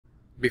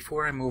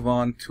Before I move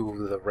on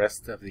to the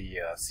rest of the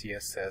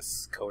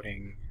CSS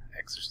coding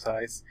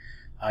exercise,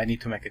 I need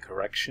to make a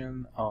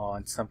correction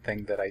on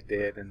something that I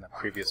did in the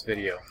previous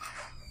video.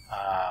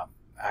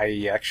 Let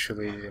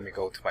me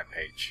go to my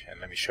page and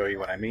let me show you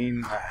what I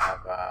mean. I have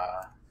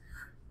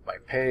my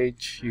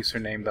page,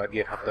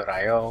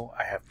 username.github.io.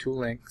 I have two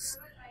links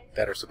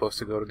that are supposed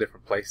to go to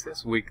different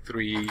places. Week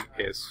 3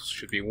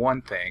 should be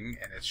one thing,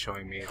 and it's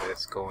showing me that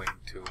it's going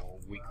to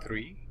week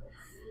 3.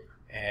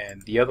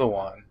 And the other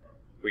one,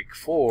 week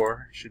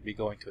 4, should be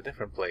going to a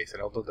different place.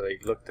 And although they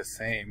look the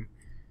same,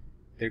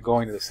 they're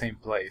going to the same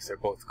place. They're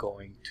both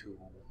going to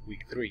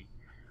week 3.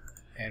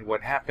 And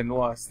what happened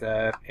was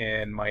that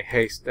in my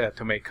haste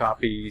to make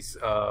copies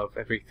of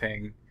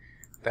everything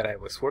that I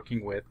was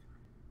working with,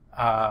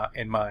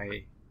 in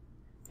my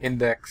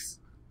index,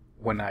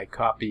 when I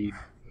copied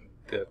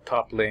the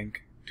top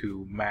link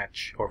to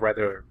match, or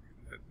rather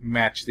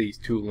match these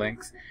two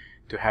links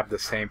to have the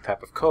same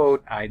type of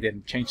code, I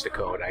didn't change the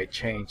code. I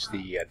changed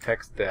the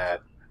text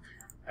that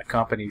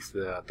accompanies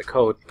the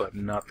code, but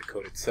not the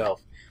code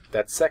itself.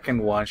 That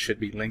second one should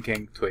be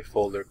linking to a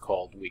folder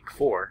called week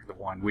 4, the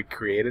one we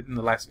created in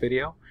the last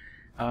video,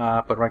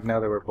 but right now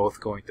they were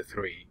both going to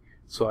 3.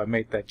 So I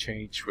made that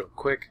change real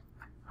quick.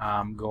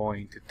 I'm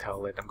going to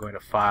tell it, I'm going to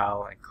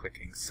File and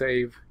clicking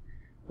Save.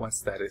 Once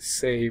that is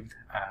saved,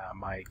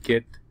 my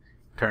Git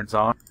turns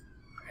on,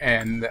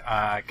 and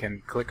I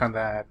can click on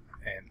that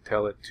and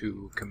tell it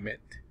to commit.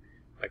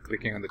 By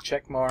clicking on the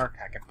check mark,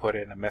 I can put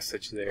in a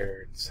message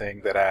there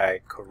saying that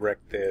I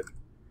corrected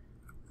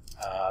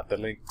the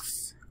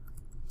links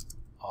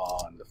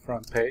on the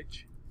front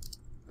page.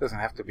 It doesn't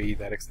have to be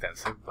that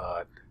extensive,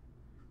 but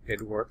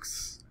it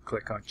works.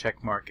 Click on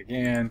check mark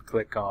again,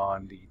 click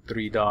on the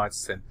 3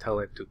 dots and tell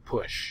it to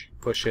push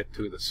it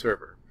to the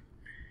server.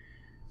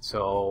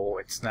 So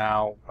it's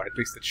now, or at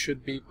least it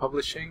should be,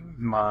 publishing.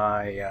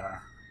 My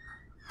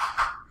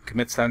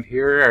commits down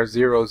here are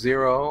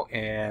 00,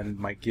 and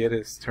my Git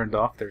is turned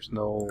off. There's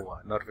no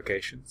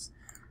notifications.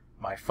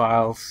 My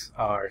files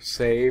are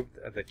saved,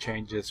 the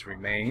changes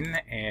remain,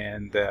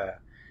 and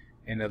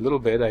in a little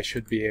bit I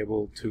should be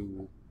able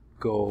to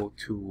go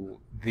to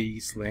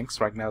these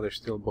links. Right now they're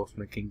still both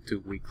linking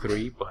to week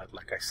 3, but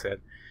like I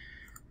said,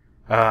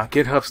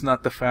 GitHub's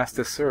not the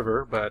fastest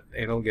server, but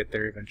it'll get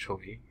there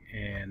eventually.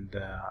 And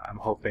I'm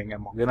hoping,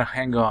 I'm gonna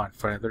hang on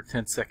for another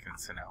 10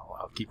 seconds, and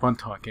I'll keep on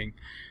talking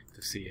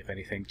to see if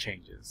anything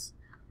changes.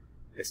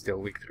 It's still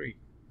week 3,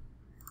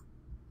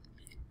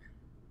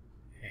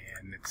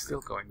 and it's still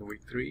going to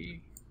week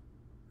 3.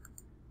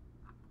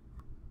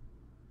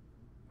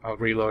 I'll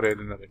reload it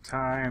another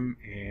time,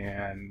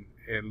 and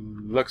it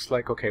looks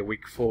like, okay,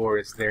 week 4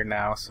 is there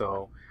now.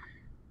 So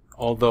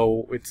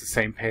although it's the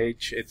same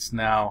page, it's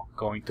now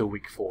going to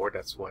week 4.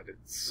 That's what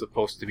it's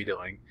supposed to be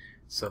doing.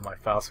 So my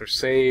files are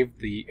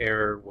saved, the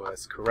error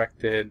was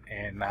corrected,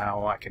 and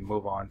now I can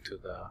move on to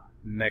the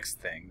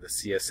next thing, the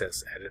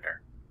CSS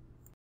editor.